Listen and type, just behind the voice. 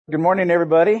Good morning,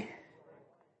 everybody.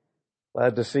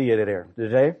 Glad to see you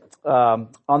today. On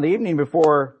the evening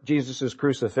before Jesus'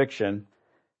 crucifixion,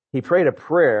 he prayed a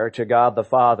prayer to God the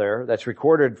Father that's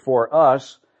recorded for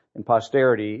us in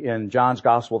posterity in John's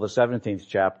Gospel, the 17th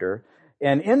chapter.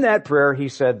 And in that prayer, he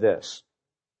said this: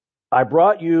 I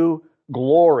brought you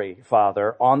glory,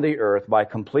 Father, on the earth by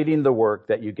completing the work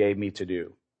that you gave me to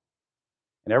do.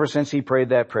 And ever since he prayed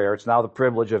that prayer, it's now the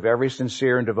privilege of every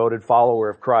sincere and devoted follower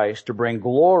of Christ to bring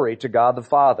glory to God the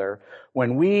Father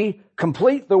when we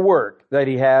complete the work that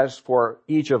he has for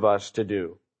each of us to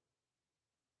do.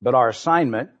 But our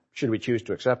assignment, should we choose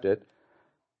to accept it,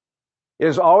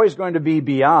 is always going to be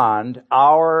beyond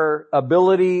our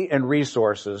ability and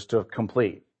resources to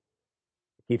complete.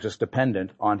 It keeps us dependent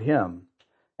on him.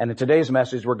 And in today's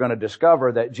message, we're going to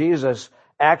discover that Jesus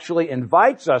actually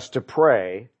invites us to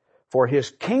pray for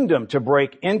his kingdom to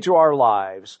break into our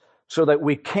lives so that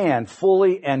we can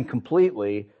fully and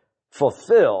completely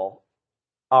fulfill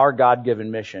our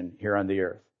God-given mission here on the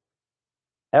earth.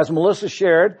 As Melissa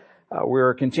shared,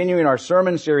 we're continuing our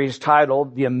sermon series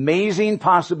titled The Amazing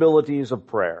Possibilities of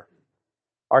Prayer.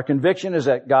 Our conviction is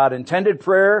that God intended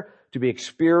prayer to be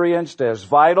experienced as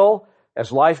vital,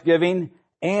 as life-giving,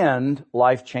 and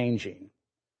life-changing.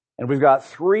 And we've got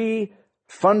three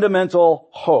fundamental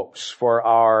hopes for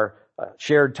our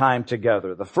shared time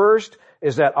together. The first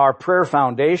is that our prayer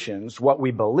foundations, what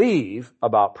we believe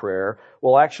about prayer,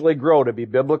 will actually grow to be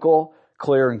biblical,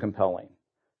 clear, and compelling.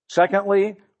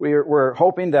 Secondly, we're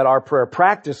hoping that our prayer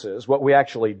practices, what we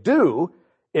actually do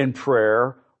in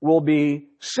prayer, will be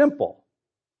simple.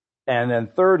 And then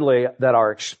thirdly, that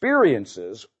our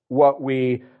experiences, what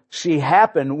we see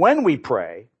happen when we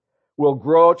pray, will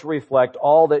grow to reflect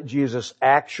all that Jesus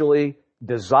actually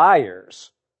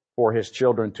desires for his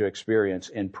children to experience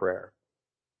in prayer.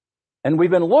 And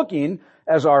we've been looking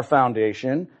as our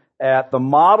foundation at the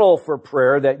model for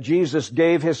prayer that Jesus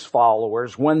gave his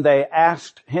followers when they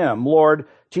asked him, Lord,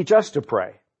 teach us to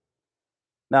pray.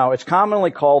 Now, it's commonly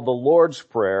called the Lord's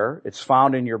Prayer. It's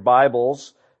found in your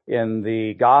Bibles in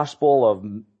the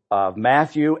Gospel of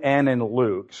Matthew and in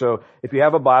Luke. So if you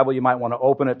have a Bible, you might want to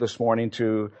open it this morning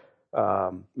to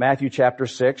Matthew chapter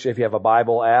 6, if you have a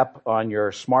Bible app on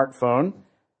your smartphone.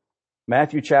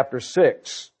 Matthew chapter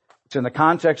 6. It's in the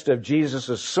context of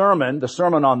Jesus' sermon, the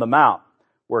Sermon on the Mount,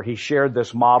 where he shared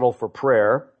this model for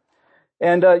prayer.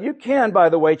 And you can, by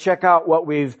the way, check out what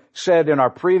we've said in our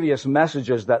previous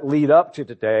messages that lead up to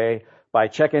today by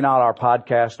checking out our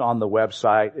podcast on the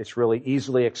website. It's really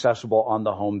easily accessible on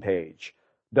the homepage,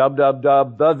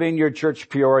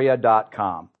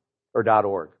 www.thevineyardchurchpeoria.com or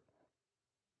 .org.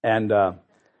 And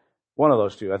one of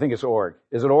those two. I think it's org.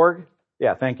 Is it org?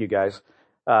 Yeah, thank you guys.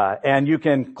 And you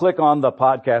can click on the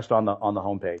podcast on the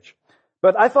homepage.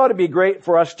 But I thought it'd be great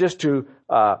for us just to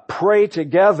pray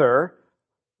together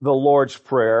the Lord's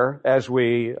Prayer as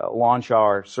we launch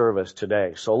our service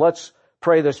today. So let's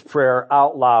pray this prayer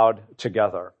out loud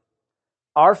together.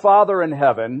 Our Father in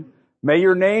heaven, may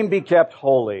your name be kept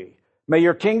holy. May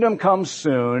your kingdom come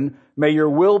soon. May your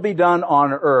will be done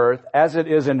on earth as it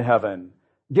is in heaven.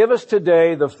 Give us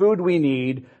today the food we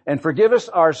need, and forgive us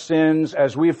our sins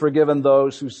as we've forgiven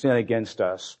those who sin against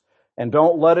us. And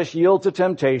don't let us yield to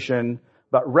temptation,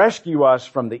 but rescue us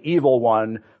from the evil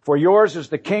one. For yours is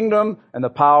the kingdom and the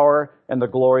power and the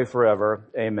glory forever.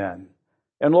 Amen.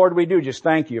 And Lord, we do just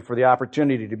thank you for the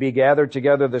opportunity to be gathered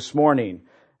together this morning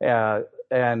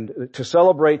and to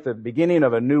celebrate the beginning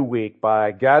of a new week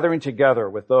by gathering together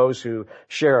with those who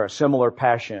share a similar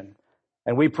passion.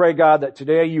 And we pray, God, that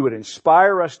today you would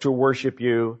inspire us to worship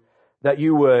you, that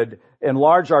you would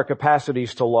enlarge our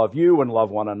capacities to love you and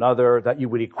love one another, that you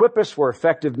would equip us for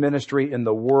effective ministry in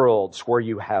the worlds where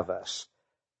you have us.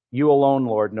 You alone,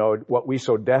 Lord, know what we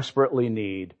so desperately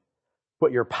need.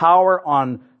 Put your power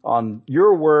on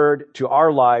your word to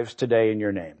our lives today in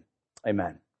your name.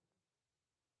 Amen.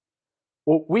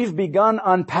 Well, we've begun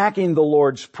unpacking the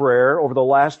Lord's Prayer over the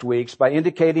last weeks by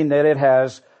indicating that it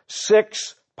has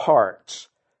 6 parts.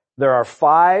 There are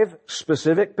 5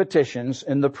 specific petitions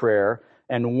in the prayer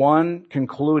and 1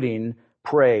 concluding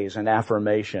praise and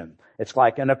affirmation. It's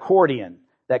like an accordion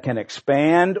that can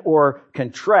expand or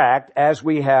contract as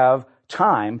we have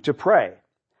time to pray.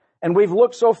 And we've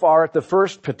looked so far at the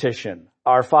first petition,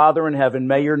 Our Father in heaven,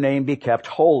 may your name be kept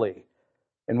holy.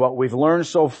 And what we've learned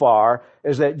so far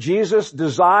is that Jesus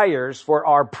desires for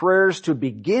our prayers to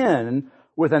begin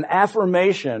with an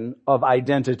affirmation of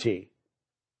identity.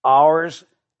 Ours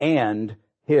and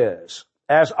his.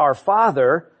 As our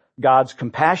Father, God's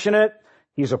compassionate,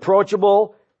 he's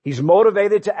approachable, he's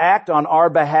motivated to act on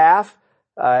our behalf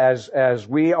as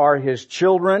we are his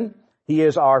children. He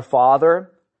is our Father.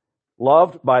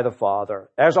 loved by the Father.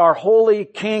 As our holy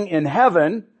King in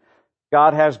heaven,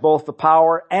 God has both the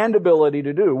power and ability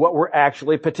to do what we're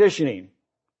actually petitioning.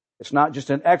 It's not just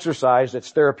an exercise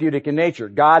that's therapeutic in nature.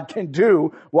 God can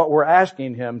do what we're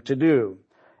asking Him to do.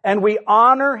 And we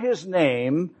honor His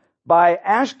name by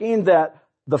asking that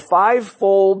the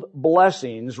fivefold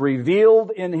blessings revealed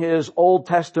in His Old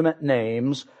Testament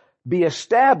names be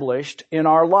established in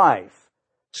our life.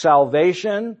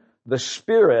 Salvation, the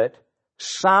Spirit,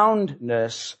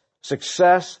 soundness,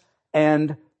 success,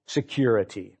 and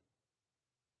security.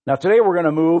 Now today we're going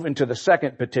to move into the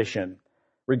second petition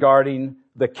regarding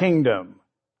the kingdom.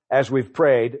 As we've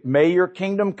prayed, may your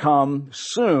kingdom come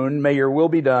soon, may your will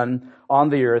be done on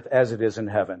the earth as it is in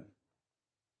heaven.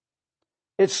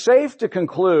 It's safe to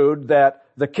conclude that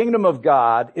the kingdom of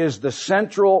God is the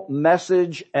central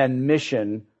message and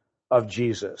mission of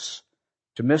Jesus.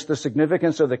 To miss the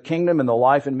significance of the kingdom in the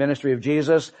life and ministry of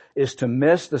Jesus is to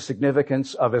miss the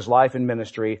significance of His life and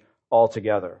ministry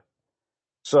altogether.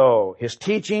 So, His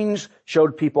teachings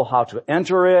showed people how to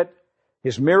enter it.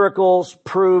 His miracles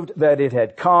proved that it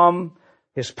had come.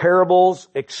 His parables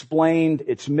explained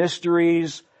its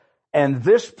mysteries. And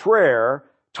this prayer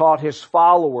taught His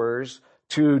followers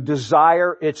to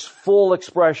desire its full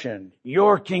expression.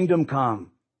 Your kingdom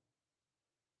come.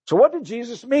 So what did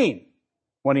Jesus mean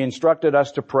when He instructed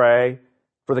us to pray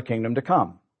for the kingdom to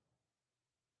come?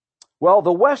 Well,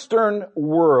 the Western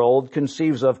world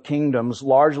conceives of kingdoms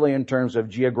largely in terms of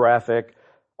geographic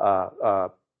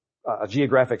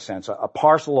sense, a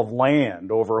parcel of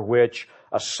land over which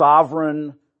a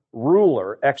sovereign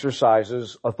ruler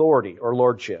exercises authority or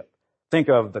lordship. Think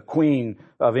of the Queen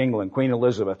of England, Queen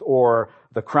Elizabeth, or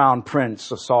the Crown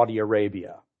Prince of Saudi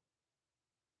Arabia.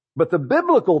 But the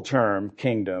biblical term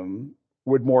kingdom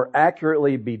would more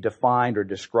accurately be defined or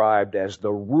described as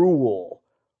the rule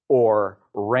or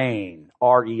reign,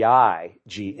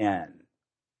 R-E-I-G-N.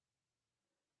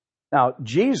 Now,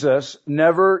 Jesus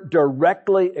never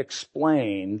directly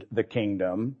explained the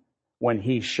kingdom when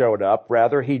He showed up.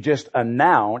 Rather, He just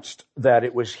announced that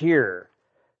it was here.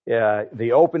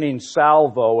 The opening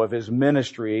salvo of His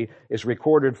ministry is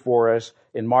recorded for us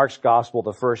in Mark's Gospel,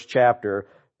 the first chapter,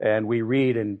 and we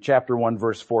read in chapter 1,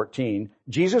 verse 14,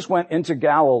 Jesus went into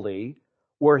Galilee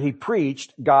where He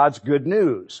preached God's good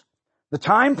news. The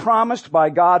time promised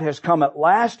by God has come at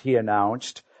last, He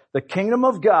announced. The kingdom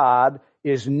of God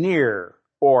is near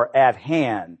or at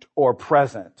hand or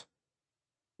present.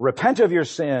 Repent of your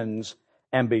sins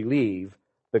and believe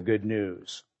the good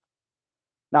news.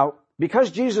 Now,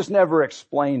 because Jesus never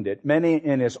explained it, many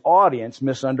in His audience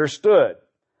misunderstood.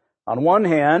 On one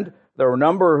hand, there were a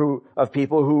number of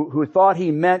people who thought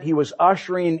He meant He was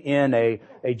ushering in a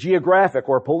geographic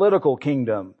or political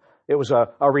kingdom. It was a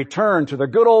return to the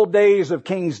good old days of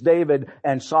Kings David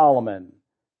and Solomon,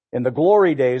 in the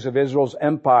glory days of Israel's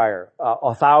empire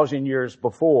 1,000 years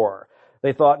before.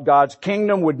 They thought God's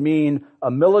kingdom would mean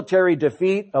a military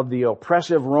defeat of the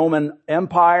oppressive Roman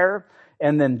Empire,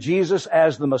 and then Jesus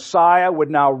as the Messiah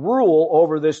would now rule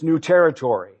over this new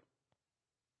territory.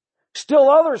 Still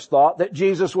others thought that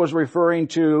Jesus was referring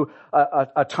to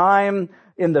a time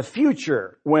in the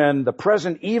future when the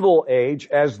present evil age,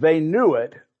 as they knew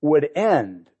it, would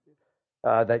end.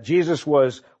 That Jesus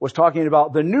was talking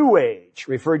about the new age,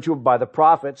 referred to by the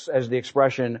prophets as the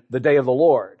expression, the day of the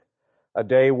Lord. A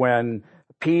day when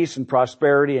peace and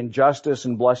prosperity and justice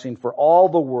and blessing for all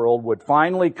the world would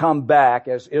finally come back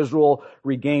as Israel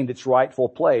regained its rightful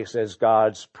place as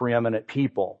God's preeminent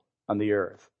people on the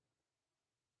earth.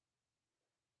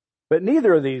 But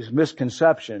neither of these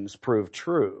misconceptions proved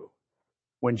true.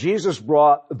 When Jesus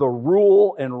brought the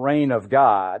rule and reign of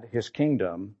God, His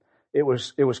kingdom, it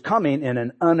was coming in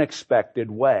an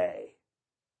unexpected way.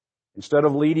 Instead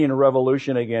of leading a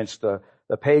revolution against the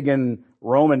pagan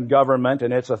Roman government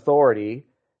and its authority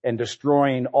and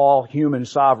destroying all human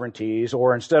sovereignties,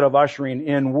 or instead of ushering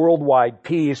in worldwide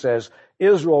peace as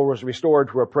Israel was restored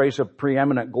to a place of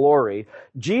preeminent glory,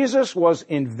 Jesus was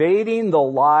invading the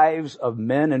lives of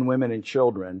men and women and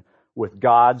children with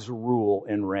God's rule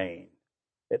and reign.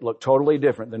 It looked totally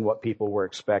different than what people were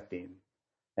expecting.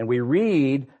 And we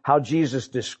read how Jesus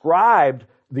described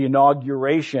the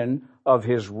inauguration of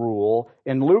His rule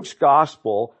in Luke's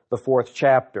Gospel, the 4th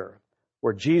chapter,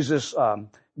 where Jesus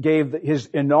gave His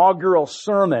inaugural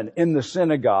sermon in the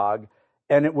synagogue,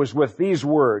 and it was with these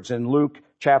words in Luke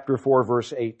chapter 4,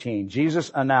 verse 18.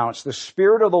 Jesus announced, "The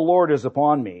Spirit of the Lord is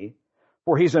upon me,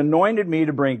 for He's anointed me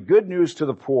to bring good news to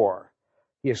the poor.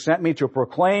 He has sent me to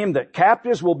proclaim that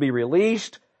captives will be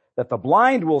released, that the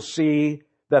blind will see,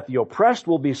 that the oppressed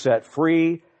will be set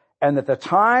free, and that the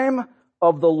time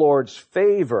of the Lord's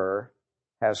favor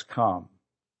has come."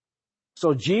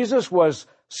 So Jesus was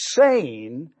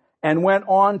saying and went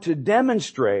on to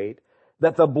demonstrate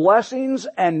that the blessings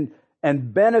and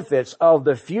benefits of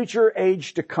the future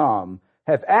age to come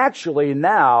have actually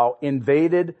now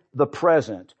invaded the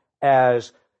present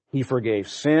as he forgave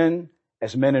sin,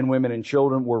 as men and women and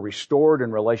children were restored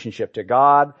in relationship to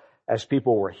God, as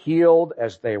people were healed,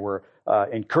 as they were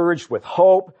encouraged with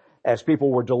hope, as people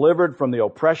were delivered from the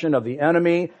oppression of the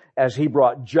enemy, as he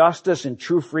brought justice and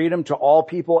true freedom to all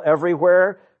people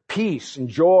everywhere, peace and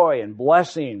joy and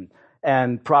blessing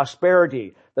and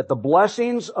prosperity, that the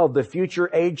blessings of the future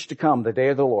age to come, the day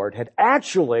of the Lord, had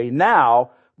actually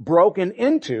now broken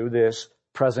into this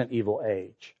present evil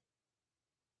age.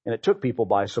 And it took people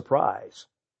by surprise.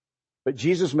 But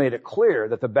Jesus made it clear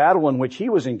that the battle in which he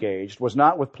was engaged was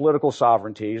not with political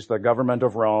sovereignties, the government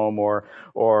of Rome, or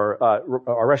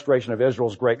a restoration of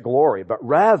Israel's great glory, but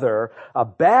rather a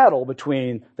battle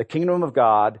between the kingdom of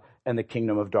God and the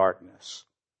kingdom of darkness.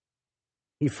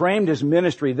 He framed his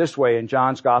ministry this way in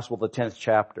John's Gospel, the 10th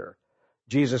chapter.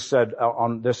 Jesus said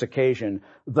on this occasion,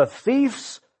 "The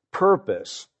thief's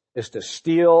purpose is to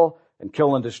steal and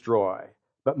kill and destroy.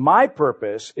 But my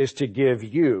purpose is to give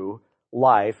you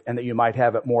life and that you might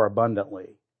have it more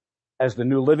abundantly." As the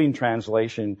New Living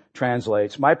Translation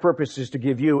translates, my purpose is to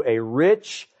give you a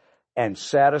rich and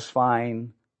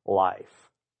satisfying life.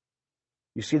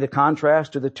 You see the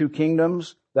contrast to the two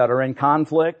kingdoms that are in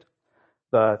conflict?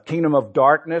 The kingdom of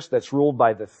darkness that's ruled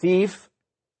by the thief,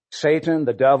 Satan,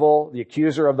 the devil, the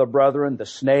accuser of the brethren, the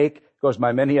snake, goes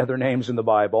by many other names in the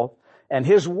Bible. And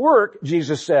his work,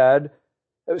 Jesus said,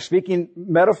 speaking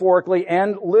metaphorically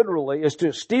and literally, is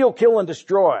to steal, kill, and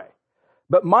destroy.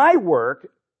 But my work,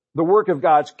 the work of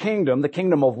God's kingdom, the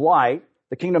kingdom of light,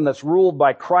 the kingdom that's ruled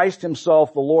by Christ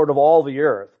himself, the Lord of all the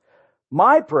earth,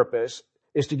 my purpose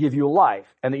is to give you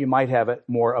life and that you might have it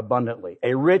more abundantly,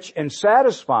 a rich and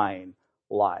satisfying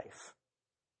life.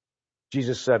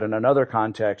 Jesus said in another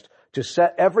context, to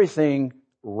set everything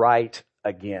right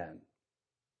again.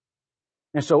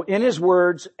 And so in his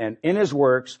words and in his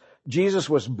works, Jesus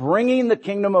was bringing the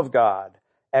kingdom of God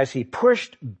as he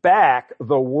pushed back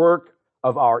the work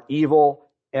of our evil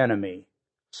enemy,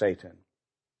 Satan.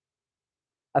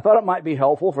 I thought it might be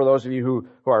helpful for those of you who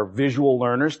are visual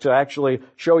learners to actually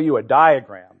show you a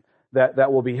diagram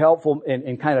that will be helpful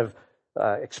in kind of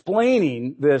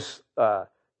explaining this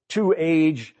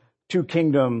two-age,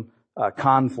 two-kingdom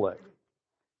conflict.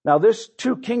 Now, this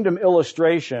two-kingdom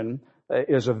illustration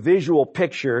is a visual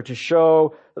picture to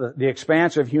show the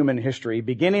expanse of human history,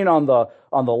 beginning on the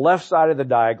left side of the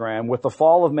diagram with the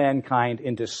fall of mankind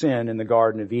into sin in the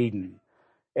Garden of Eden.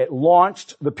 It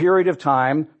launched the period of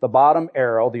time, the bottom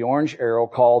arrow, the orange arrow,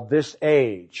 called this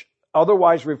age,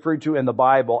 otherwise referred to in the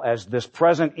Bible as this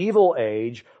present evil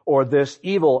age or this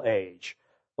evil age.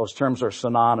 Those terms are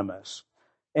synonymous.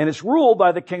 And it's ruled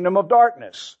by the kingdom of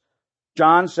darkness.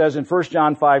 John says in 1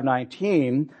 John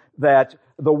 5:19 that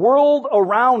the world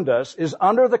around us is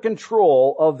under the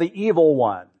control of the evil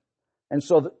one. And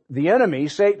so the enemy,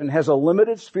 Satan, has a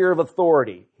limited sphere of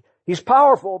authority. He's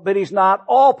powerful, but he's not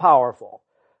all powerful.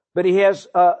 But he has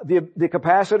the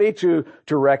capacity to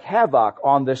wreak havoc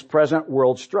on this present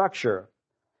world structure.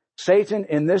 Satan,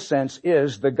 in this sense,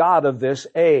 is the god of this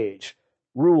age,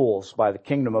 rules by the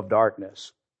kingdom of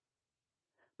darkness.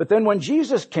 But then when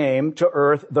Jesus came to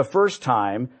earth the first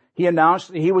time, he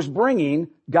announced that he was bringing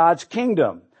God's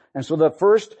kingdom. And so the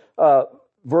first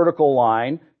vertical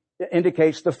line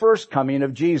indicates the first coming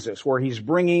of Jesus, where he's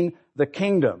bringing the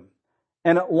kingdom.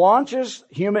 And it launches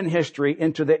human history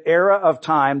into the era of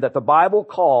time that the Bible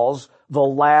calls the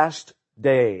last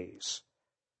days.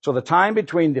 So the time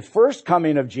between the first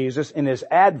coming of Jesus in his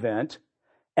advent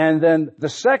and then the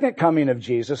second coming of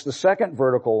Jesus, the second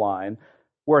vertical line,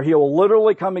 where he will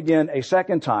literally come again a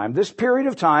second time. This period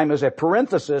of time is a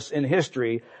parenthesis in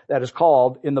history that is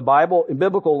called, in the Bible, in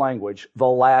biblical language, the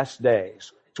last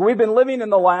days. So we've been living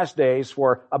in the last days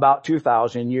for about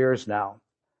 2,000 years now.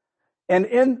 And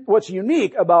in what's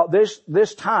unique about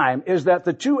this time is that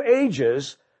the two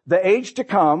ages, the age to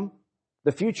come,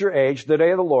 the future age, the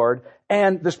day of the Lord,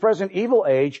 and this present evil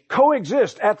age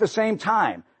coexist at the same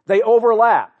time. They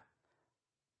overlap.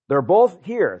 They're both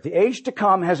here. The age to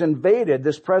come has invaded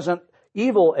this present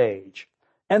evil age.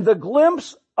 And the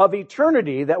glimpse of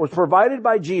eternity that was provided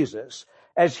by Jesus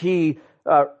as he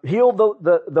healed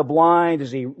the blind,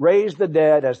 as he raised the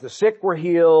dead, as the sick were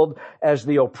healed, as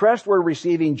the oppressed were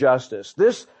receiving justice,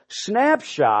 this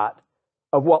snapshot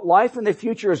of what life in the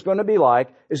future is going to be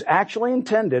like is actually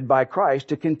intended by Christ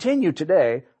to continue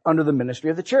today under the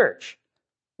ministry of the church.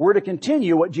 We're to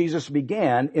continue what Jesus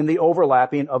began in the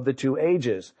overlapping of the two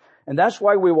ages. And that's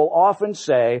why we will often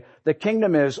say the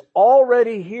kingdom is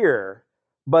already here,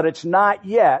 but it's not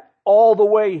yet all the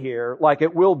way here like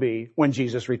it will be when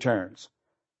Jesus returns.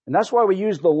 And that's why we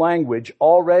use the language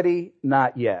already,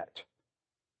 not yet.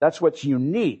 That's what's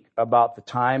unique about the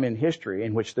time in history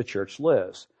in which the church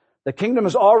lives. The kingdom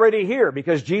is already here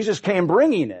because Jesus came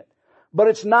bringing it, but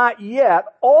it's not yet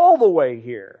all the way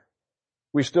here.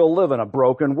 We still live in a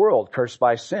broken world, cursed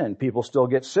by sin. People still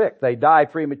get sick. They die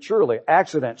prematurely.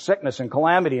 Accidents, sickness, and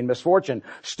calamity and misfortune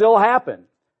still happen.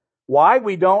 Why?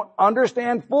 We don't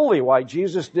understand fully why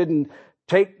Jesus didn't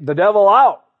take the devil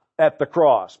out at the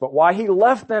cross, but why he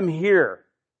left them here.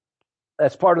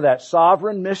 That's part of that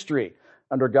sovereign mystery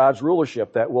under God's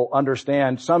rulership that we'll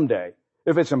understand someday,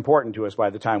 if it's important to us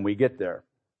by the time we get there.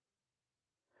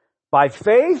 By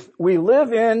faith, we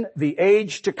live in the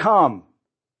age to come,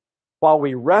 while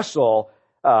we wrestle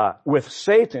with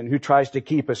Satan, who tries to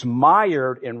keep us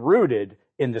mired and rooted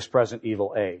in this present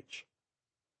evil age.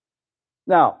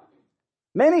 Now,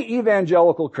 many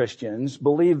evangelical Christians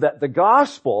believe that the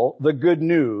gospel, the good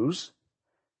news,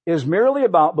 is merely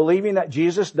about believing that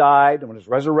Jesus died and was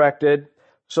resurrected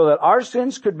so that our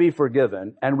sins could be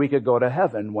forgiven and we could go to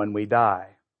heaven when we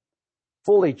die.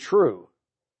 Fully true.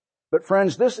 But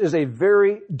friends, this is a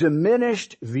very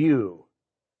diminished view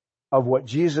of what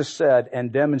Jesus said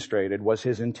and demonstrated was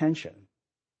his intention.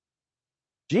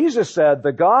 Jesus said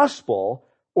the gospel,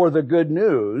 or the good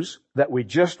news that we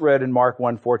just read in Mark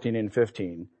 1:14 and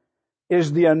 15,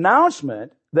 is the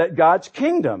announcement that God's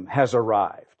kingdom has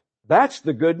arrived. That's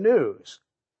the good news.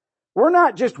 We're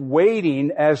not just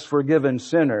waiting as forgiven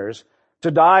sinners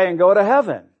to die and go to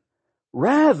heaven.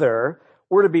 Rather,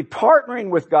 we're to be partnering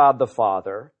with God the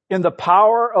Father in the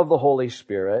power of the Holy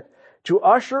Spirit to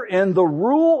usher in the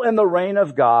rule and the reign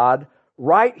of God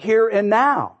right here and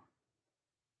now.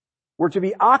 We're to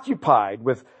be occupied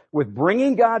with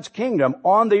bringing God's kingdom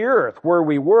on the earth where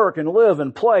we work and live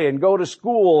and play and go to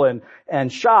school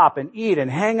and shop and eat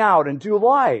and hang out and do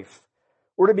life.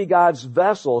 We're to be God's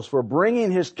vessels for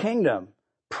bringing his kingdom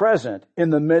present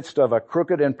in the midst of a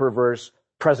crooked and perverse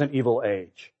present evil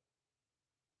age.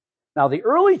 Now, the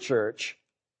early church,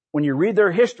 when you read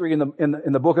their history in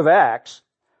the book of Acts,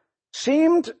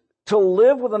 seemed to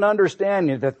live with an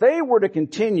understanding that they were to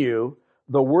continue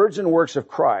the words and works of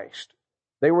Christ.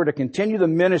 They were to continue the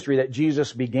ministry that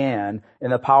Jesus began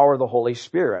in the power of the Holy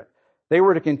Spirit. They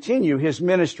were to continue his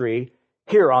ministry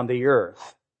here on the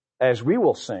earth, as we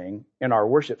will sing in our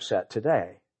worship set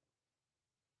today.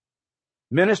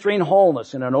 Ministering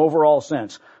wholeness in an overall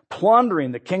sense,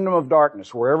 plundering the kingdom of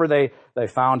darkness wherever they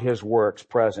found his works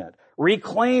present.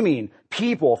 Reclaiming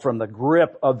people from the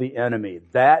grip of the enemy.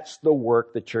 That's the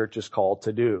work the church is called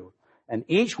to do. And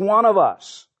each one of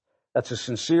us that's a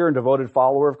sincere and devoted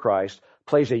follower of Christ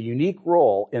plays a unique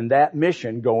role in that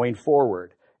mission going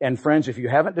forward. And friends, if you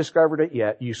haven't discovered it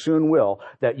yet, you soon will,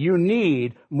 that you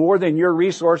need more than your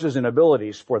resources and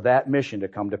abilities for that mission to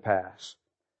come to pass.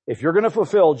 If you're going to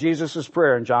fulfill Jesus'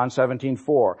 prayer in John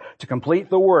 17:4, to complete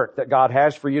the work that God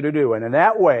has for you to do, and in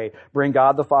that way bring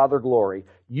God the Father glory,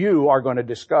 you are going to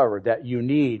discover that you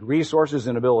need resources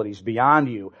and abilities beyond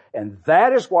you. And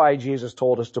that is why Jesus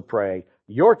told us to pray,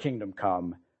 your kingdom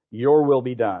come, your will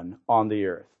be done on the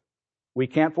earth. We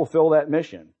can't fulfill that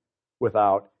mission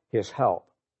without his help.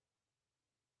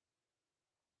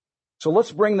 So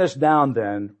let's bring this down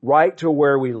then right to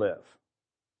where we live.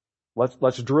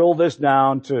 Let's drill this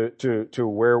down to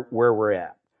where we're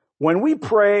at. When we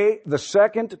pray the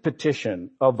second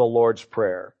petition of the Lord's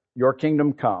Prayer, your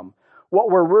kingdom come, what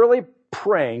we're really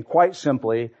praying, quite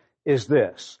simply, is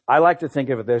this. I like to think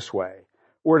of it this way.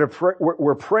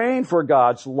 We're praying for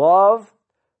God's love,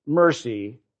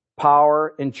 mercy,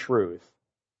 power, and truth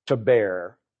to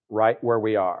bear right where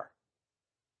we are.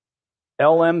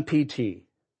 LMPT.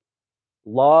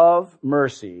 Love,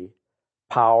 mercy,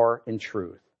 power, and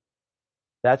truth.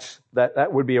 That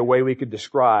would be a way we could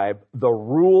describe the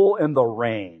rule and the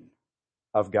reign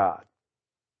of God.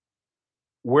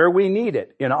 Where we need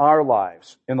it in our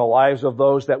lives, in the lives of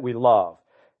those that we love,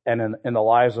 and in the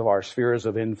lives of our spheres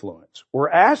of influence.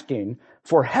 We're asking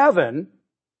for heaven,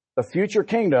 the future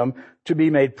kingdom, to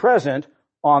be made present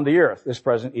on the earth, this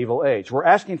present evil age. We're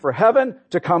asking for heaven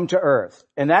to come to earth.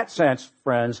 In that sense,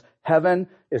 friends, heaven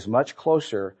is much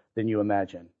closer than you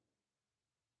imagine.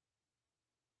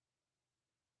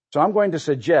 So I'm going to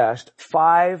suggest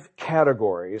 5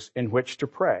 categories in which to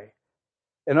pray.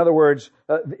 In other words,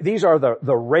 these are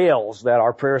the rails that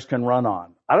our prayers can run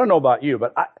on. I don't know about you,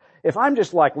 but if I'm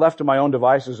just left to my own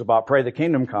devices about pray the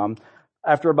kingdom come,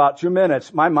 after about 2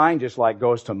 minutes, my mind just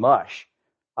goes to mush.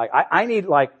 I need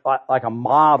like a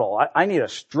model. I need a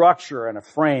structure and a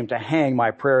frame to hang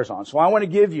my prayers on. So I want to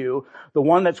give you the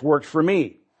one that's worked for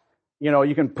me. You know,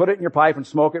 you can put it in your pipe and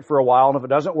smoke it for a while, and if it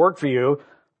doesn't work for you,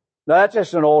 that's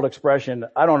just an old expression.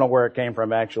 I don't know where it came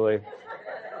from, actually.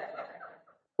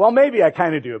 Well, maybe I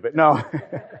kind of do, but no.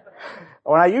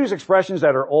 When I use expressions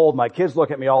that are old, my kids look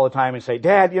at me all the time and say,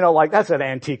 Dad, you know, like that's an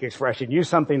antique expression. Use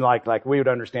something like we would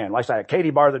understand. Like say,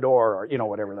 Katie bar the door, or, you know,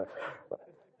 whatever.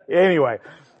 Anyway,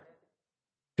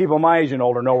 people my age and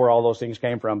older know where all those things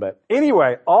came from. But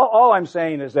anyway, all I'm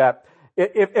saying is that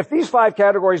if these 5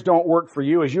 categories don't work for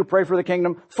you as you pray for the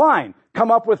kingdom, fine. Come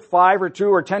up with 5 or 2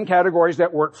 or 10 categories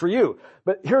that work for you.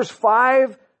 But here's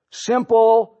 5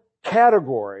 simple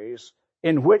categories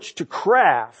in which to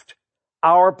craft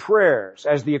our prayers.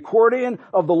 As the accordion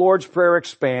of the Lord's Prayer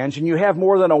expands, and you have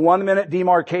more than a 1-minute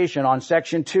demarcation on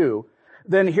section 2,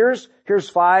 then here's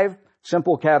 5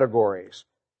 simple categories.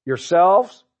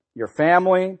 Yourselves, your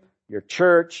family, your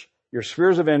church, your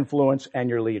spheres of influence, and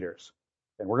your leaders.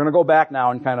 And we're going to go back now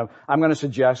and I'm going to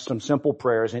suggest some simple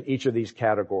prayers in each of these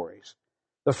categories.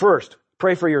 The first,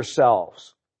 pray for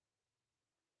yourselves.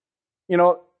 You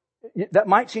know, that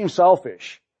might seem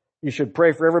selfish. You should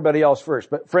pray for everybody else first.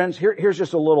 But friends, here's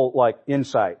just a little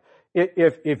insight.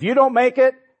 If you don't make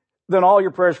it, then all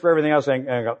your prayers for everything else ain't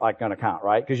going to count,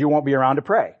 right? Because you won't be around to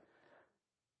pray.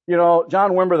 You know,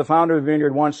 John Wimber, the founder of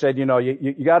Vineyard, once said, you know,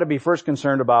 you got to be first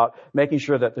concerned about making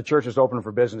sure that the church is open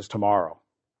for business tomorrow.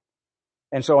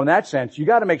 And so in that sense, you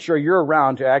got to make sure you're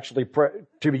around to actually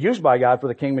to be used by God for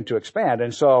the kingdom to expand.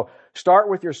 And so start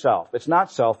with yourself. It's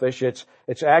not selfish. It's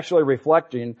actually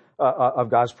reflecting of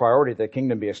God's priority that the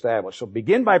kingdom be established. So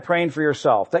begin by praying for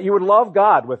yourself, that you would love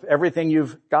God with everything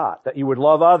you've got, that you would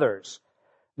love others,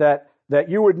 that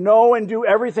you would know and do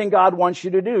everything God wants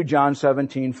you to do, John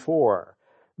 17:4,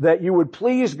 that you would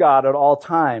please God at all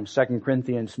times, 2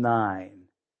 Corinthians 9,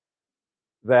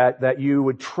 that you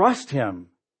would trust Him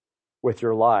with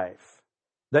your life,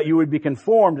 that you would be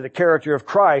conformed to the character of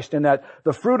Christ, and that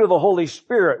the fruit of the Holy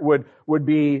Spirit would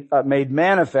be made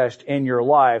manifest in your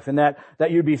life, and that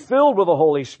you'd be filled with the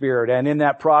Holy Spirit, and in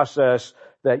that process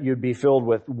that you'd be filled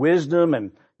with wisdom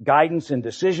and guidance in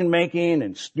decision making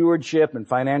and stewardship and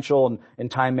financial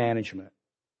and time management.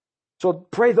 So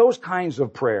pray those kinds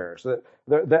of prayers.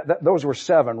 Those were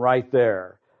 7 right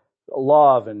there.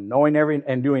 Love and knowing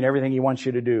and doing everything He wants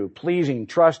you to do. Pleasing,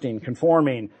 trusting,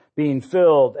 conforming, being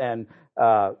filled, and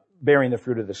bearing the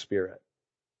fruit of the Spirit.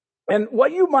 And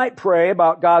what you might pray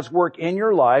about God's work in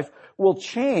your life will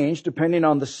change depending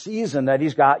on the season that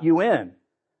He's got you in.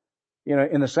 You know,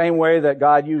 in the same way that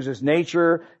God uses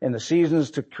nature and the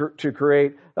seasons to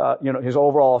create, His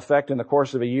overall effect in the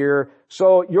course of a year,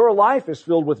 so your life is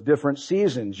filled with different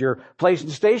seasons. Your place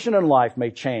and station in life may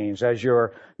change as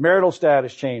your marital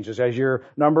status changes, as your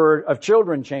number of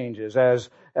children changes, as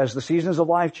the seasons of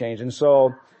life change. And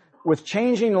so, with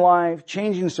changing life,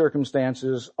 changing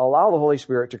circumstances, allow the Holy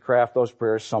Spirit to craft those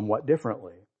prayers somewhat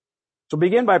differently. So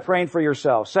begin by praying for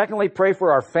yourself. Secondly, pray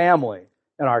for our family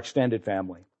and our extended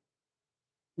family.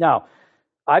 Now,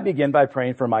 I begin by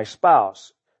praying for my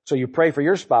spouse. So you pray for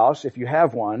your spouse if you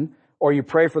have one, or you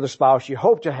pray for the spouse you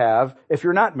hope to have if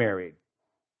you're not married.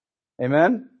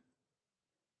 Amen?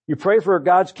 You pray for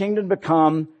God's kingdom to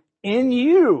come in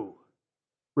you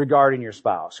regarding your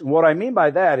spouse. And what I mean by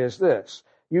that is this.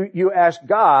 You ask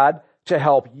God to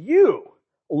help you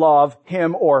love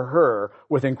him or her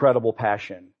with incredible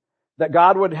passion. That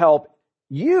God would help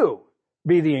you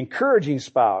be the encouraging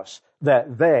spouse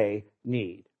that they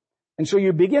need. And so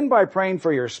you begin by praying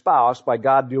for your spouse by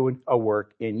God doing a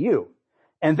work in you.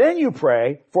 And then you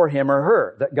pray for him or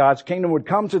her, that God's kingdom would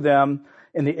come to them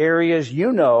in the areas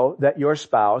you know that your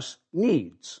spouse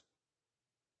needs.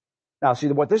 Now, see,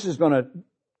 what this is going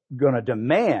to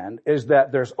demand is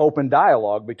that there's open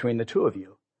dialogue between the two of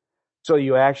you. So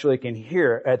you actually can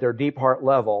hear at their deep heart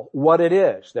level what it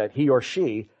is that he or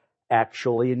she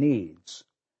actually needs.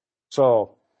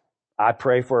 So I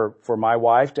pray for my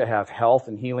wife to have health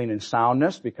and healing and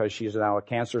soundness because she's now a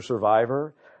cancer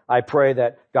survivor. I pray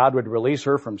that God would release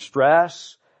her from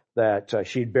stress, that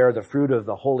she'd bear the fruit of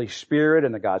the Holy Spirit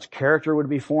and that God's character would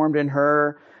be formed in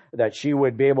her, that she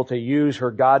would be able to use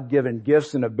her God-given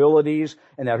gifts and abilities,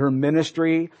 and that her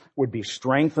ministry would be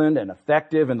strengthened and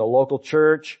effective in the local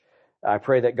church. I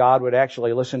pray that God would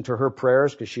actually listen to her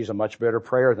prayers because she's a much better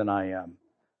prayer than I am.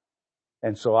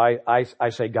 And so I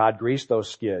say, God, grease those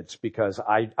skids because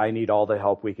I need all the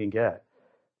help we can get.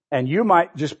 And you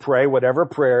might just pray whatever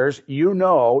prayers you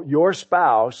know your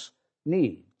spouse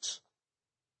needs.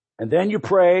 And then you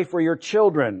pray for your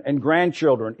children and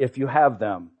grandchildren if you have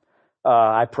them.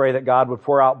 I pray that God would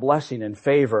pour out blessing and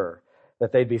favor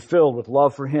that they'd be filled with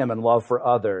love for Him and love for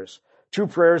others. Two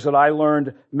prayers that I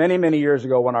learned many, many years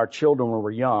ago when our children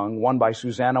were young, one by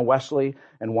Susanna Wesley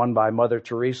and one by Mother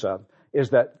Teresa, is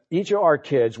that each of our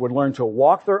kids would learn to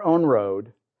walk their own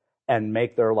road and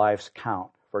make their lives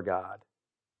count for God.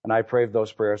 And I prayed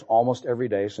those prayers almost every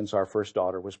day since our first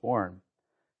daughter was born.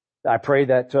 I pray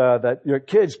that your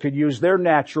kids could use their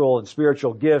natural and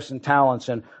spiritual gifts and talents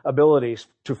and abilities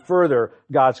to further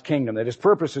God's kingdom, that His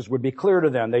purposes would be clear to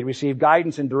them. They'd receive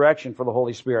guidance and direction from the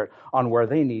Holy Spirit on where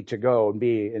they need to go and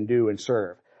be and do and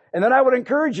serve. And then I would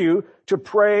encourage you to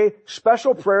pray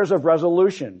special prayers of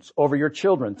resolutions over your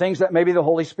children, things that maybe the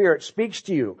Holy Spirit speaks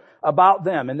to you about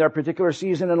them in their particular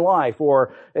season in life,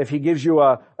 or if He gives you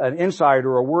an insight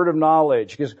or a word of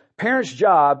knowledge. Because parents'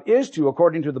 job is to,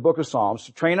 according to the book of Psalms,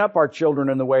 to train up our children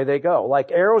in the way they go.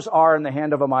 Like arrows are in the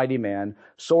hand of a mighty man,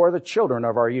 so are the children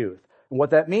of our youth. And what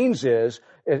that means is,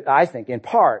 I think, in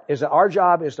part, is that our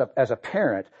job is as a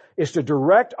parent is to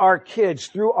direct our kids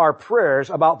through our prayers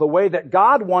about the way that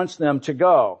God wants them to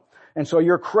go. And so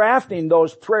you're crafting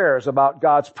those prayers about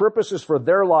God's purposes for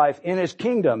their life in His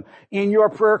kingdom in your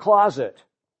prayer closet.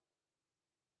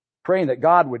 Praying that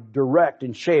God would direct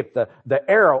and shape the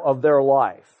arrow of their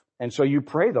life. And so you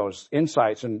pray those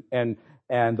insights and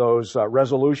those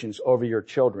resolutions over your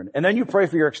children. And then you pray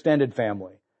for your extended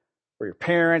family. For your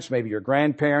parents, maybe your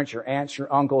grandparents, your aunts,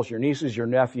 your uncles, your nieces, your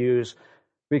nephews,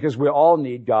 because we all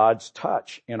need God's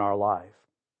touch in our life.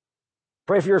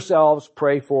 Pray for yourselves,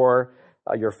 pray for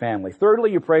your family.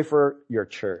 Thirdly, you pray for your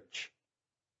church.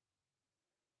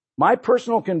 My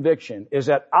personal conviction is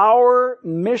that our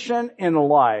mission in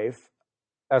life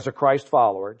as a Christ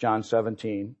follower, John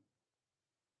 17,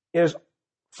 is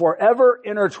forever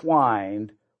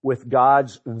intertwined with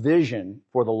God's vision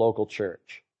for the local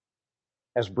church.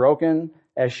 As broken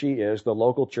as she is, the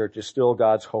local church is still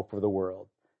God's hope for the world.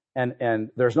 And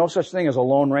there's no such thing as a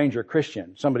Lone Ranger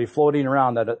Christian, somebody floating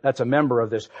around that's a member of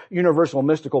this universal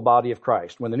mystical body of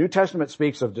Christ. When the New Testament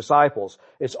speaks of disciples,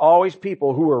 it's always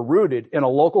people who are rooted in a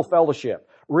local fellowship,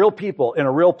 real people in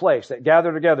a real place that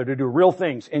gather together to do real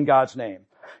things in God's name.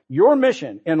 Your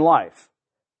mission in life,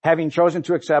 having chosen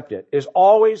to accept it, is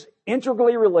always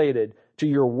integrally related to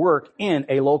your work in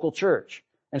a local church.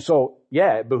 And so,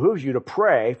 yeah, it behooves you to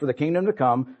pray for the kingdom to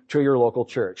come to your local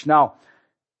church. Now,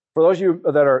 for those of you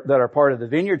that are part of the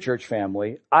Vineyard Church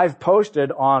family, I've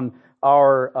posted on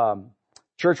our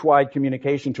church-wide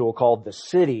communication tool called The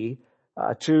City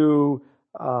to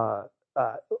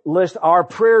list our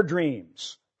prayer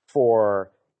dreams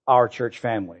for our church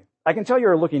family. I can tell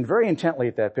you're looking very intently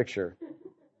at that picture.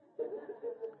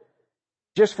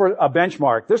 Just for a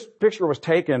benchmark, this picture was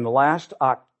taken last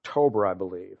October, I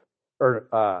believe,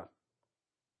 or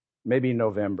maybe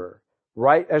November,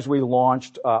 right as we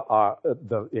launched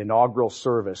the inaugural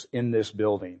service in this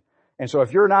building. And so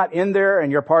if you're not in there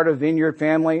and you're part of Vineyard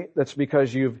family, that's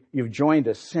because you've joined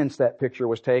us since that picture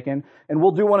was taken. And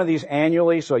we'll do one of these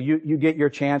annually, so you get your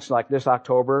chance like this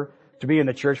October to be in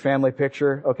the church family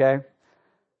picture, okay?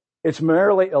 It's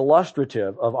merely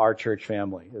illustrative of our church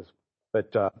family.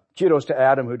 But kudos to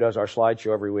Adam, who does our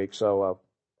slideshow every week. So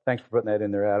thanks for putting that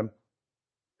in there, Adam.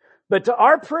 But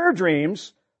our prayer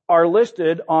dreams are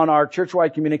listed on our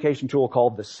church-wide communication tool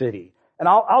called The City. And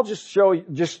I'll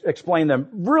just explain them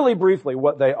really briefly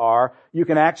what they are. You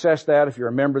can access that if you're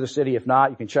a member of the city. If not,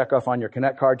 you can check off on your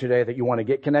Connect card today that you want to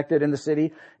get connected in the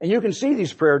city. And you can see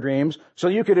these prayer dreams so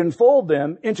you could unfold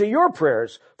them into your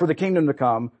prayers for the kingdom to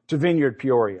come to Vineyard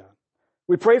Peoria.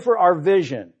 We pray for our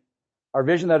vision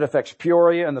that affects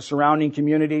Peoria and the surrounding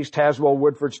communities, Tazewell,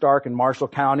 Woodford, Stark, and Marshall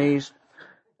counties.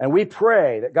 And we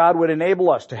pray that God would enable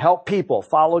us to help people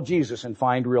follow Jesus and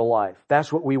find real life.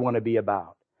 That's what we want to be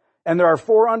about. And there are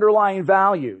 4 underlying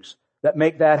values that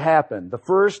make that happen. The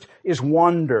first is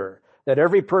wonder, that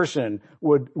every person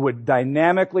would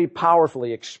dynamically,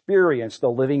 powerfully experience the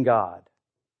living God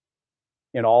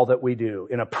in all that we do,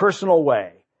 in a personal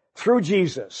way, through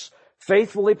Jesus,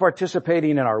 faithfully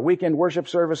participating in our weekend worship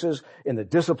services, in the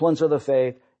disciplines of the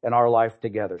faith, and our life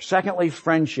together. Secondly,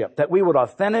 friendship, that we would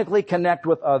authentically connect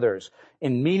with others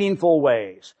in meaningful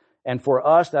ways. And for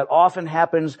us, that often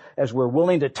happens as we're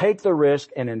willing to take the risk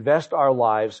and invest our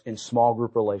lives in small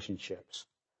group relationships.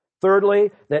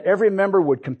 Thirdly, that every member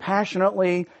would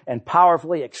compassionately and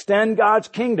powerfully extend God's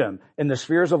kingdom in the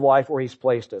spheres of life where He's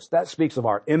placed us. That speaks of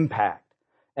our impact.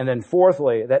 And then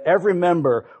fourthly, that every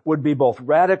member would be both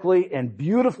radically and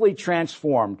beautifully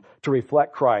transformed to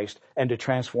reflect Christ and to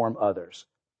transform others.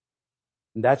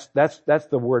 And that's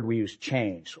the word we use,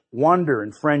 change. Wonder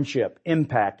and friendship,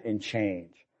 impact and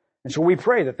change. And so we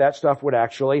pray that that stuff would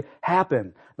actually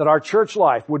happen, that our church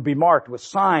life would be marked with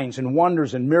signs and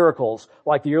wonders and miracles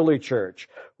like the early church,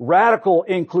 radical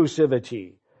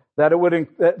inclusivity, that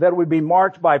it would be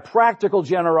marked by practical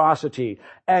generosity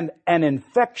and an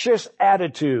infectious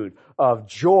attitude of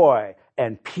joy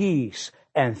and peace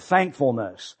and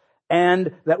thankfulness,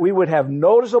 and that we would have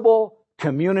noticeable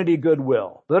community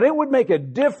goodwill, that it would make a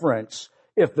difference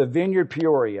if the Vineyard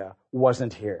Peoria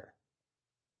wasn't here.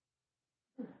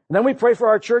 And then we pray for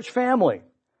our church family.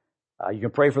 You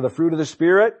can pray for the fruit of the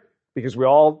Spirit, because we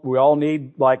all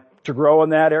need to grow in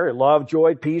that area. Love,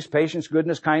 joy, peace, patience,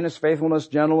 goodness, kindness, faithfulness,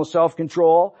 gentleness,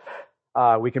 self-control.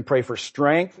 We can pray for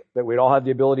strength, that we'd all have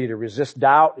the ability to resist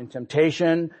doubt and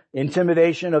temptation,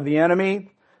 intimidation of the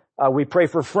enemy. We pray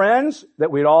for friends,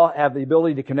 that we'd all have the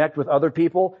ability to connect with other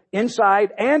people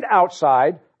inside and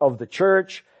outside of the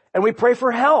church. And we pray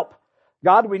for help.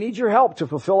 God, we need your help to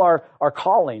fulfill our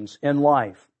callings in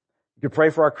life. You can pray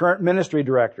for our current ministry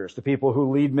directors, the people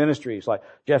who lead ministries like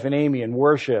Jeff and Amy in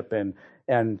worship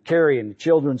and Carrie in the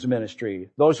children's ministry,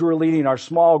 those who are leading our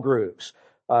small groups,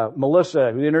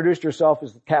 Melissa, who introduced herself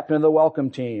as the captain of the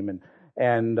welcome team,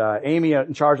 and Amy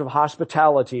in charge of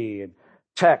hospitality, and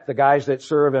tech, the guys that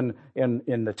serve in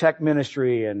the tech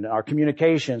ministry and our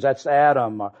communications. That's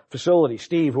Adam. Facility,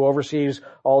 Steve, who oversees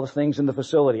all the things in the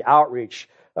facility. Outreach,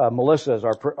 Melissa is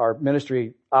our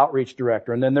ministry outreach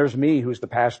director. And then there's me, who's the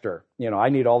pastor. I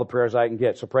need all the prayers I can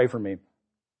get, so pray for me.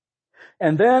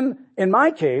 And then, in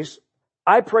my case,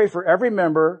 I pray for every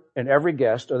member and every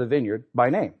guest of the Vineyard by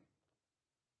name.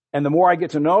 And the more I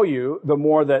get to know you, the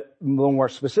more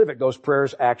specific those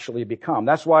prayers actually become.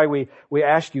 That's why we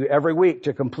ask you every week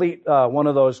to complete one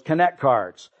of those Connect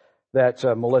cards that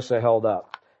Melissa held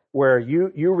up, where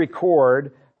you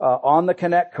record on the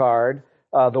Connect card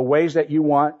the ways that you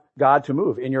want God to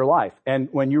move in your life. And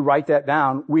when you write that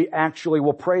down, we actually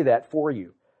will pray that for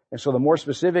you. And so the more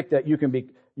specific that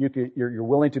you're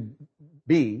willing to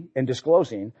be in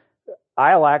disclosing,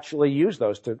 I'll actually use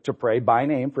those to pray by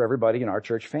name for everybody in our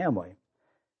church family.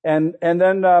 And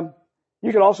then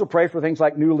you can also pray for things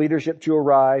like new leadership to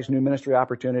arise, new ministry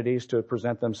opportunities to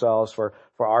present themselves for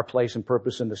our place and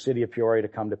purpose in the city of Peoria to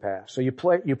come to pass. So you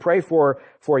pray for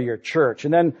your church.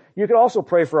 And then you can also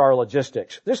pray for our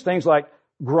logistics. Just things like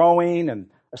growing and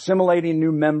assimilating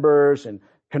new members and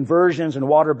conversions and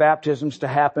water baptisms to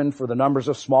happen, for the numbers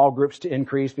of small groups to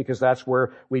increase, because that's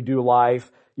where we do life.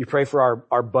 You pray for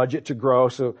our budget to grow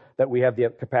so that we have the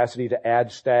capacity to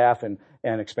add staff and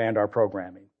expand our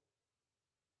programming.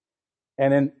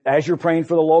 And then as you're praying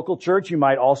for the local church, you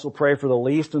might also pray for the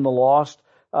least and the lost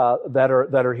that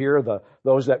are here,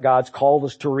 those that God's called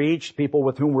us to reach, people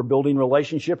with whom we're building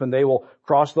relationship, and they will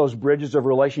cross those bridges of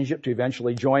relationship to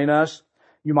eventually join us.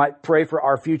 You might pray for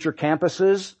our future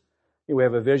campuses. We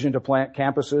have a vision to plant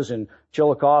campuses in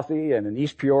Chillicothe and in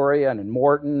East Peoria and in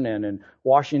Morton and in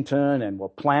Washington, and we'll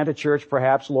plant a church,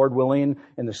 perhaps, Lord willing,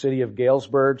 in the city of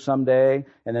Galesburg someday,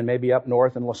 and then maybe up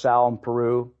north in LaSalle in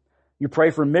Peru. You pray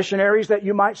for missionaries that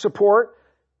you might support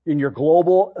in your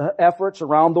global efforts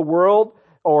around the world,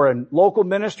 or in local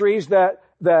ministries that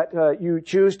you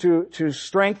choose to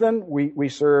strengthen. We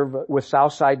serve with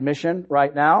Southside Mission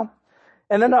right now.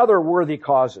 And then other worthy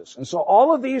causes. And so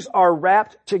all of these are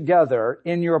wrapped together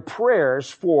in your prayers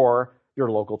for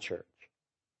your local church.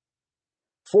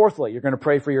 Fourthly, you're going to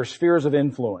pray for your spheres of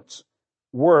influence.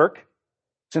 Work,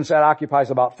 since that occupies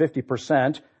about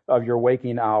 50% of your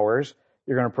waking hours,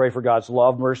 you're going to pray for God's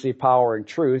love, mercy, power, and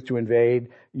truth to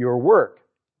invade your work,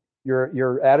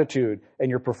 your attitude, and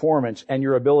your performance, and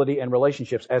your ability and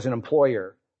relationships as an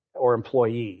employer or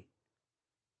employee.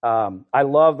 I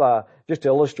love, just to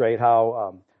illustrate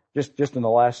how, just in the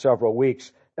last several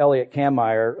weeks, Elliot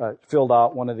Kammeyer filled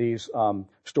out one of these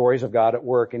stories of God at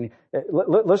work. And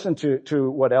listen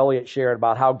to what Elliot shared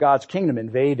about how God's kingdom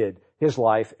invaded his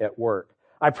life at work.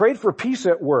 I prayed for peace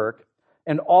at work,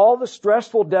 and all the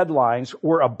stressful deadlines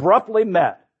were abruptly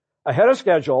met ahead of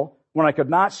schedule when I could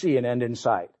not see an end in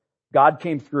sight. God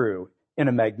came through in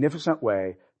a magnificent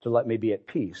way to let me be at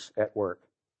peace at work.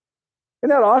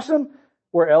 Isn't that awesome?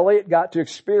 Where Elliot got to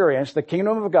experience the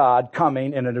kingdom of God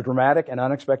coming in a dramatic and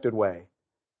unexpected way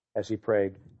as he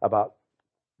prayed about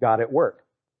God at work.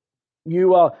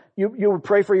 You would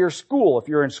pray for your school if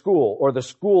you're in school, or the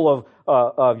school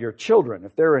of your children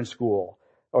if they're in school,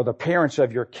 or the parents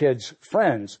of your kids'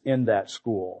 friends in that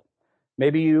school.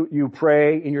 Maybe you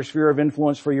pray in your sphere of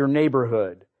influence for your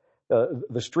neighborhood,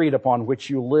 the street upon which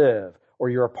you live, or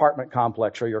your apartment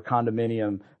complex, or your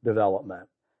condominium development.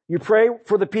 You pray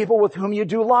for the people with whom you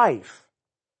do life,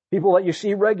 people that you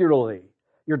see regularly,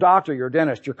 your doctor, your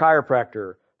dentist, your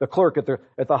chiropractor, the clerk at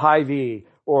the Hy-Vee,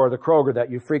 or the Kroger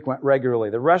that you frequent regularly,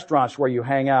 the restaurants where you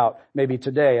hang out, maybe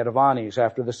today at Avani's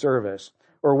after the service,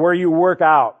 or where you work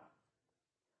out,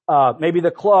 maybe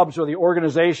the clubs or the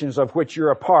organizations of which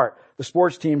you're a part, the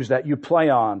sports teams that you play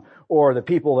on, or the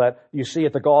people that you see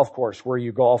at the golf course where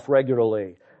you golf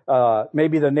regularly,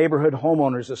 maybe the neighborhood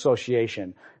homeowners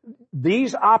association.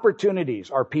 These opportunities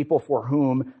are people for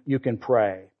whom you can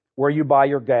pray, where you buy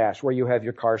your gas, where you have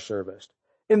your car serviced.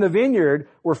 In the Vineyard,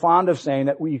 we're fond of saying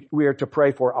that we are to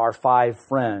pray for our 5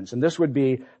 friends. And this would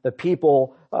be the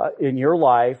people in your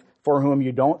life for whom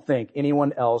you don't think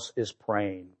anyone else is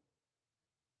praying.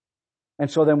 And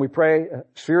so then we pray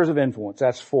spheres of influence.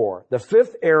 That's 4. The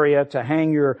 5th area to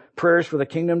hang your prayers for the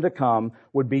kingdom to come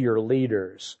would be your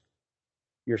leaders.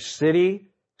 Your city,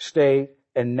 state,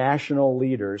 and national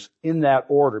leaders in that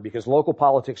order, because local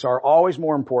politics are always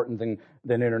more important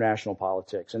than international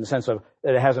politics in the sense of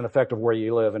that it has an effect of where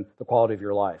you live and the quality of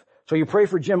your life. So you pray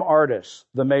for Jim Ardis,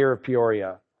 the mayor of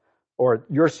Peoria, or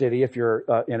your city if you're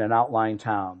in an outlying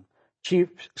town. Chief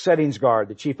Settingsgard,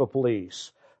 the chief of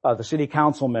police, the city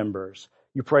council members.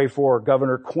 You pray for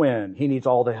Governor Quinn. He needs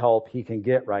all the help he can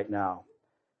get right now.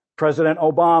 President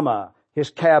Obama, his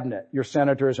cabinet, your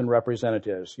senators and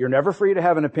representatives. You're never free to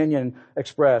have an opinion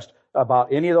expressed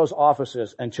about any of those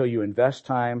offices until you invest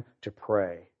time to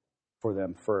pray for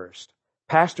them first.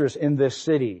 Pastors in this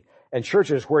city and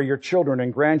churches where your children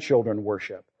and grandchildren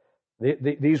worship.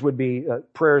 These would be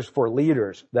prayers for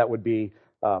leaders that would be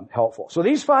helpful. So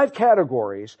these 5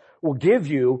 categories will give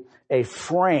you a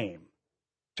frame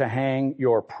to hang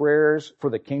your prayers for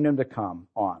the kingdom to come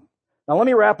on. Now let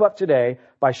me wrap up today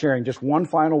by sharing just one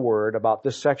final word about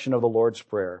this section of the Lord's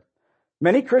Prayer.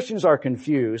 Many Christians are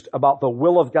confused about the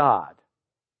will of God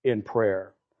in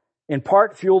prayer, in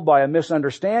part fueled by a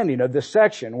misunderstanding of this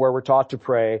section where we're taught to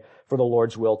pray for the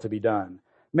Lord's will to be done.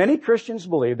 Many Christians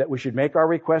believe that we should make our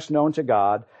requests known to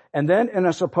God, and then in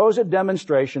a supposed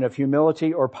demonstration of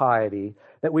humility or piety,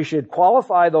 that we should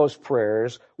qualify those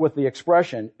prayers with the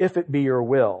expression, if it be your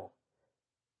will.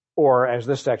 Or, as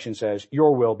this section says,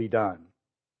 your will be done.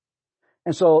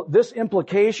 And so this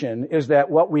implication is that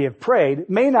what we have prayed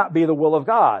may not be the will of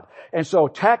God. And so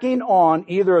tacking on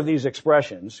either of these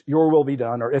expressions, your will be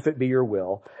done or if it be your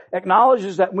will,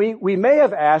 acknowledges that we may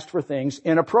have asked for things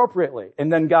inappropriately.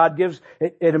 And then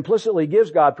it implicitly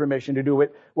gives God permission to do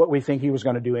what we think he was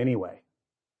going to do anyway.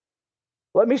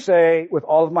 Let me say with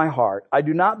all of my heart, I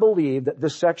do not believe that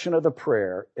this section of the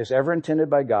prayer is ever intended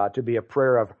by God to be a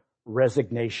prayer of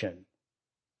resignation.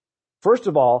 First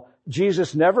of all,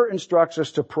 Jesus never instructs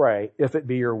us to pray, if it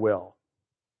be your will.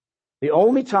 The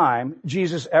only time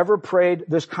Jesus ever prayed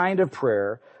this kind of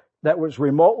prayer that was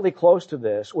remotely close to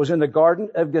this was in the Garden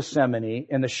of Gethsemane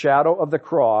in the shadow of the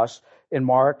cross. In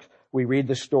Mark, we read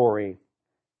the story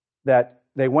that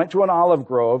they went to an olive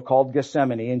grove called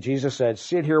Gethsemane, and Jesus said,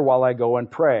 "Sit here while I go and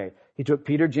pray." He took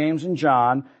Peter, James, and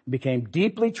John, became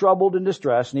deeply troubled and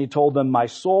distressed, and he told them, "My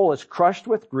soul is crushed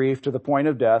with grief to the point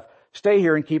of death. Stay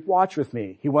here and keep watch with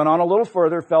me." He went on a little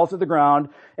further, fell to the ground,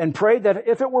 and prayed that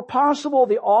if it were possible,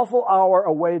 the awful hour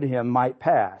awaited him might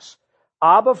pass.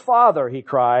 "Abba, Father," he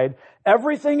cried,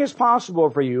 "everything is possible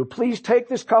for you. Please take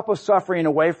this cup of suffering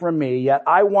away from me, yet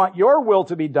I want your will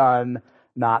to be done,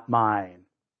 not mine."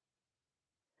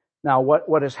 Now,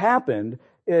 what has happened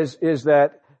is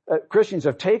that Christians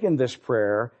have taken this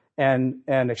prayer and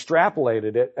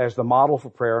extrapolated it as the model for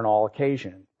prayer on all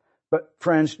occasions. But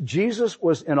friends, Jesus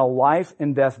was in a life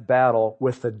and death battle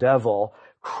with the devil,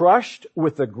 crushed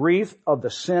with the grief of the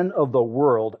sin of the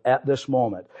world at this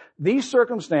moment. These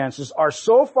circumstances are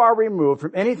so far removed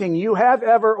from anything you have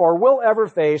ever or will ever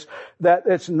face that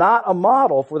it's not a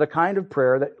model for the kind of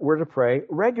prayer that we're to pray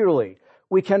regularly.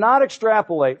 We cannot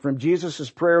extrapolate from Jesus'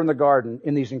 prayer in the garden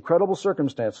in these incredible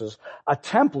circumstances a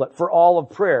template for all of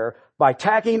prayer by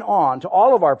tacking on to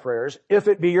all of our prayers, if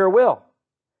it be your will.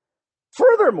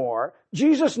 Furthermore,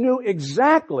 Jesus knew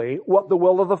exactly what the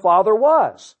will of the Father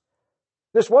was.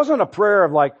 This wasn't a prayer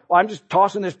of like, well, I'm just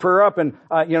tossing this prayer up and,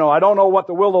 I don't know what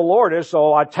the will of the Lord is,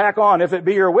 so I tack on, if it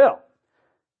be your will.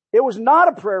 It was not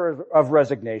a prayer of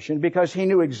resignation because he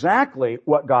knew exactly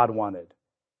what God wanted.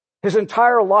 His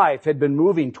entire life had been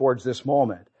moving towards this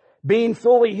moment. Being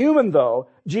fully human, though,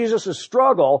 Jesus'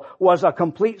 struggle was a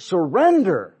complete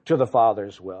surrender to the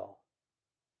Father's will.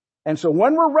 And so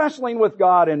when we're wrestling with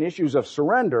God in issues of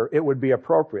surrender, it would be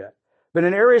appropriate. But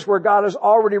in areas where God has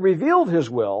already revealed his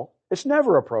will, it's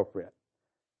never appropriate.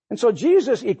 And so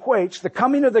Jesus equates the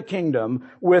coming of the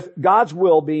kingdom with God's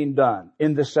will being done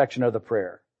in this section of the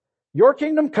prayer. Your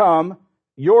kingdom come,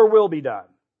 your will be done.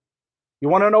 You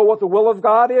want to know what the will of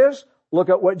God is? Look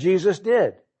at what Jesus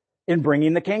did in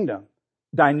bringing the kingdom.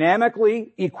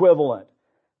 Dynamically equivalent.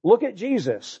 Look at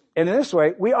Jesus. And in this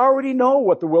way, we already know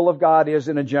what the will of God is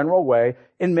in a general way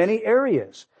in many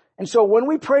areas. And so when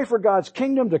we pray for God's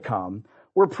kingdom to come,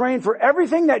 we're praying for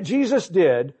everything that Jesus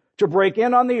did to break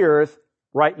in on the earth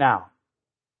right now.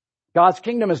 God's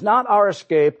kingdom is not our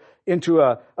escape into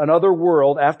another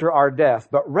world after our death,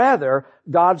 but rather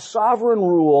God's sovereign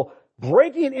rule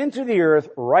breaking into the earth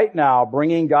right now,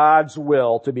 bringing God's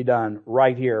will to be done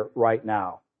right here, right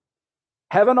now.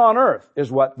 Heaven on earth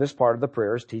is what this part of the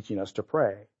prayer is teaching us to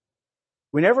pray.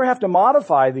 We never have to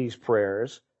modify these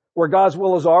prayers where God's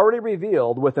will is already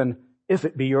revealed with an, if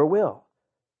it be your will.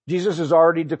 Jesus has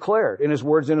already declared in his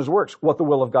words and his works what the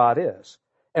will of God is.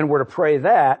 And we're to pray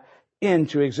that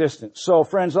into existence. So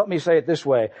friends, let me say it this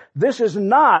way. This is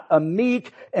not a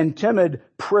meek and timid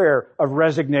prayer of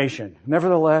resignation.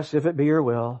 Nevertheless, if it be your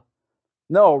will.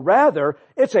 No, rather,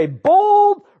 it's a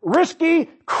bold, risky,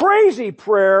 crazy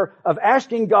prayer of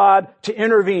asking God to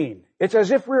intervene. It's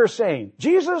as if we were saying,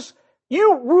 Jesus,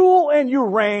 you rule and you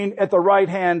reign at the right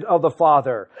hand of the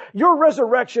Father. Your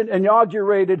resurrection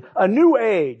inaugurated a new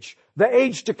age, the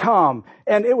age to come,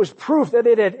 and it was proof that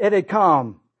it had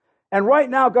come. And right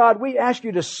now, God, we ask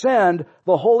you to send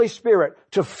the Holy Spirit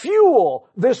to fuel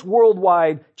this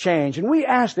worldwide change. And we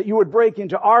ask that you would break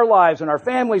into our lives and our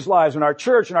families' lives and our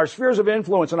church and our spheres of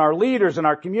influence and our leaders and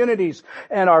our communities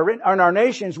and our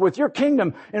nations with your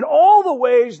kingdom in all the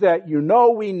ways that you know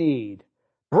we need.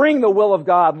 Bring the will of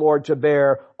God, Lord, to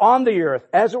bear on the earth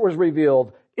as it was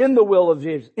revealed in the will of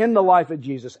Jesus, in the life of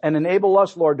Jesus, and enable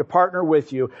us, Lord, to partner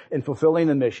with you in fulfilling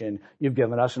the mission you've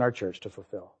given us in our church to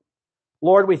fulfill.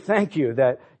 Lord, we thank you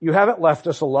that you haven't left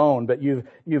us alone, but you've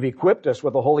equipped us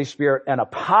with the Holy Spirit and a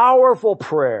powerful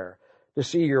prayer to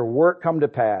see your work come to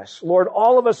pass. Lord,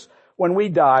 all of us, when we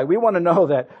die, we want to know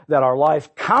that our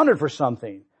life counted for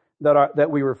something, that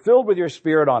we were filled with your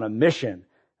Spirit on a mission.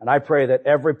 And I pray that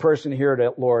every person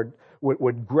here, Lord,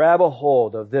 would grab a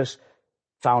hold of this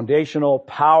foundational,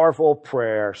 powerful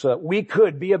prayer so that we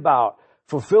could be about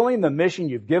fulfilling the mission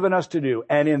you've given us to do,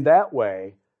 and in that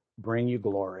way, bring you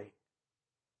glory.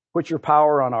 Put your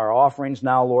power on our offerings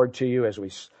now, Lord, to you as we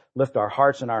lift our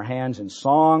hearts and our hands in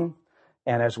song.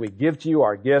 And as we give to you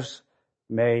our gifts,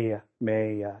 may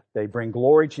they bring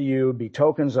glory to you, be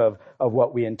tokens of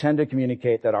what we intend to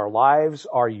communicate, that our lives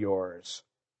are yours.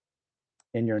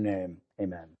 In your name,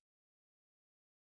 amen.